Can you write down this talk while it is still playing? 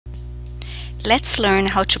Let's learn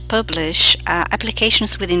how to publish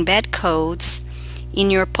applications with embed codes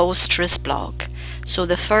in your posterous blog. So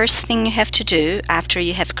the first thing you have to do after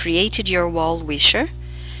you have created your wall wisher,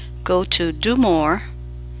 go to Do More,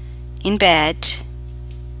 Embed,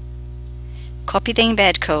 copy the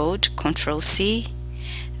embed code, Ctrl C,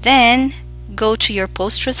 then go to your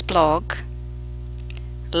posterous blog,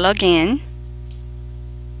 log in,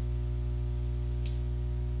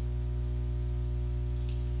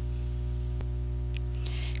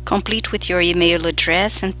 complete with your email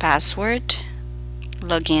address and password,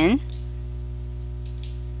 log in,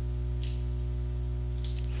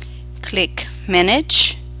 click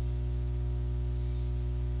Manage,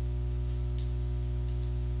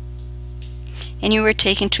 and you are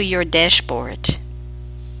taken to your dashboard.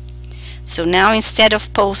 So now instead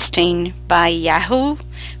of posting by Yahoo,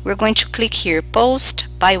 we're going to click here, Post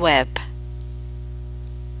by Web.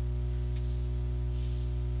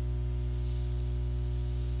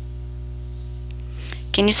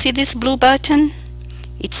 Can you see this blue button?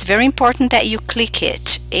 It's very important that you click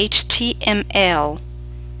it, HTML.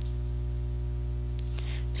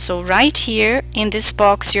 So right here in this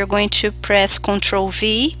box you're going to press Ctrl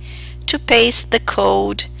V to paste the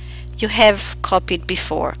code you have copied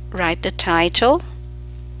before. Write the title.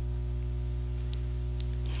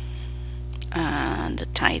 The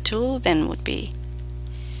title then would be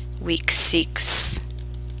Week 6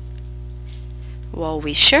 Wall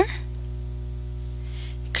Wisher.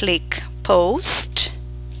 Click Post.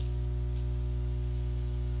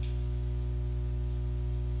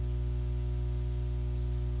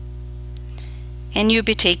 And you'll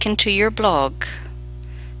be taken to your blog.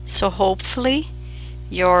 So hopefully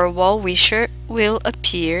your wall wisher will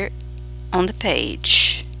appear on the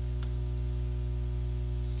page.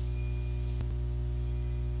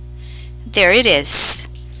 There it is.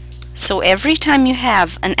 So every time you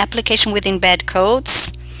have an application with embed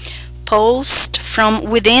codes, post from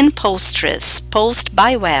within Posterous, post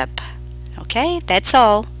by web. Okay, that's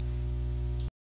all.